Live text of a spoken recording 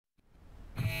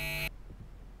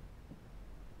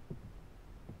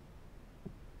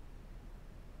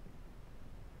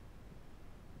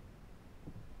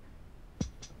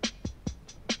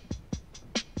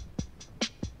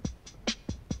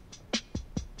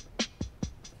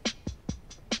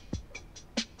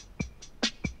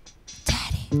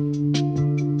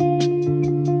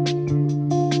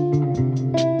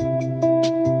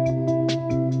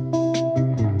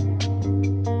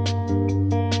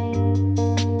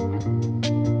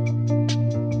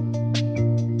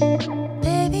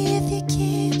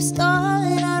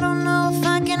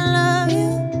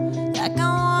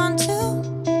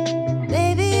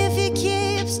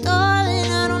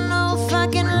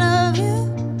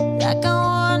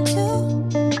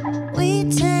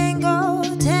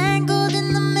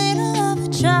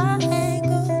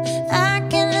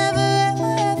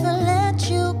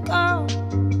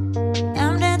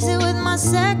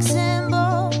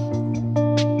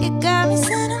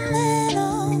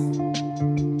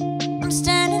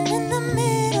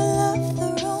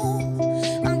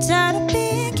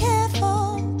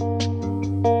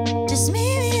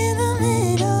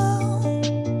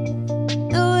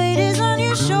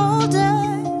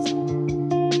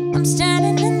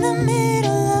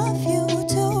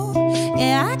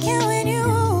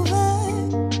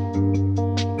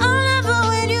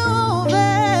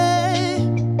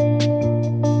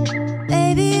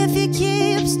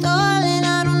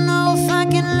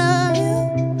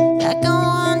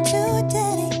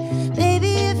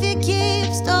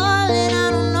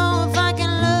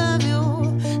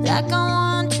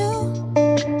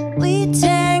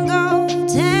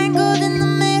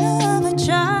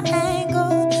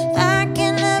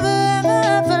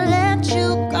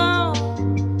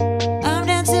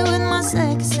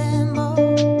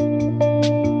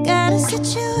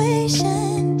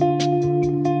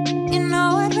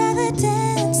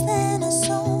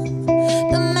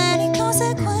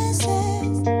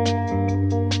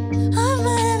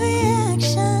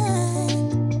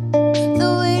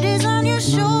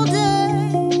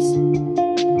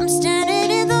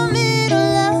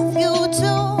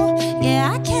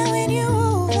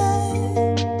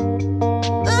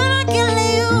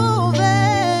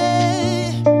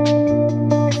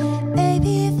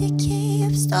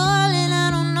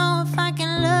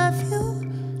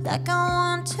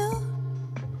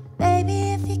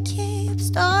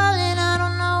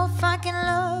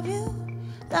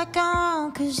like I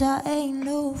want, 'cause I ain't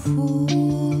no fool.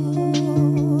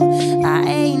 I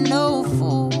ain't no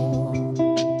fool,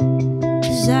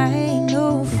 'cause I ain't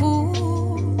no fool.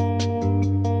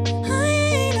 I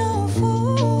ain't no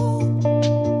fool.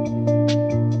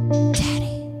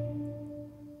 Daddy.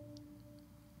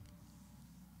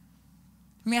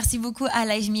 Merci beaucoup à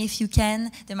If You Can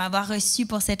de m'avoir reçu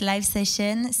pour cette live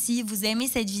session. Si vous aimez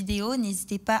cette vidéo,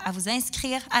 n'hésitez pas à vous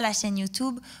inscrire à la chaîne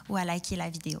YouTube ou à liker la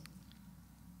vidéo.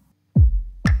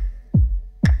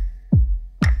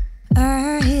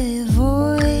 I hear your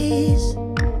voice,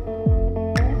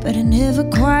 but it never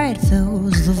quite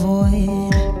fills the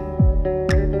void.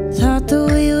 Thought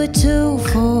that we were two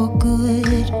for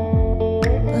good,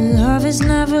 but love is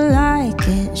never like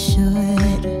it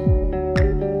should.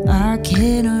 I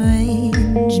can't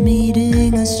arrange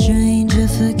meeting a stranger,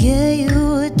 forget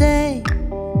you a day,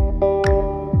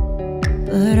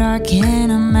 but I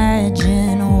can't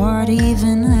imagine what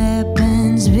even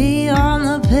happens beyond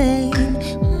the pain.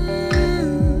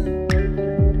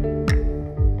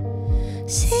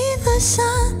 See the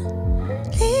sun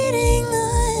leading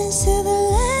us to the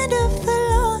land of the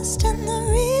lost and the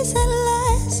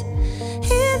reasonless.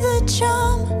 Hear the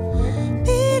drum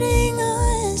beating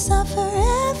us, I'll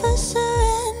forever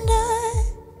surrender.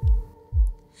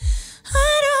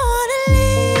 I don't wanna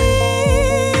live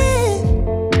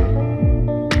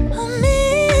a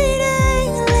meaningless.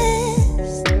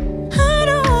 I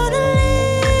don't wanna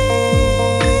live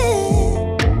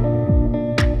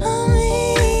a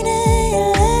meaningless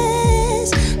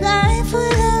life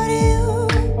without you.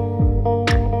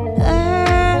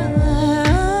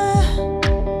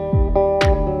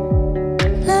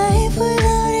 Life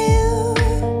without you.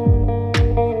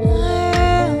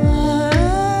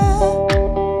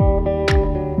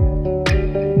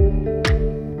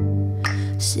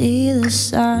 See the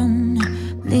sun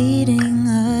leading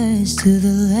us to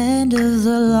the land of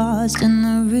the lost and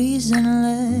the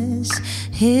reasonless.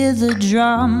 Hear the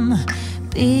drum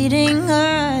beating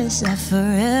us, I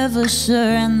forever sure,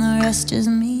 and the rest is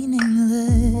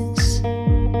meaningless.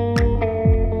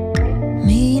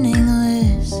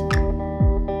 Meaningless.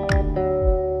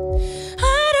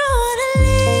 I don't wanna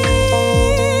live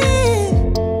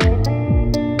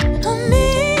a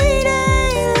meaningless.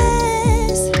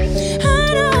 I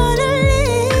don't wanna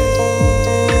live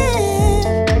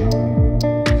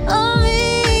a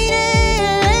meaningless.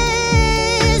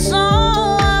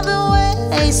 Oh, I've been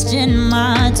wasting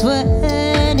my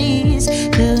 20s,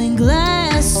 filling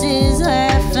glasses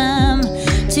half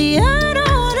empty. I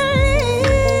don't wanna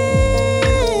live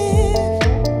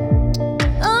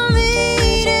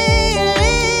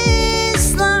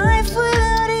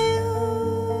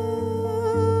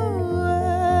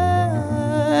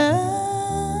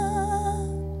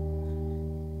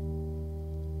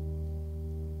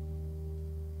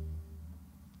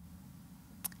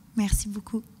Merci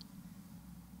beaucoup.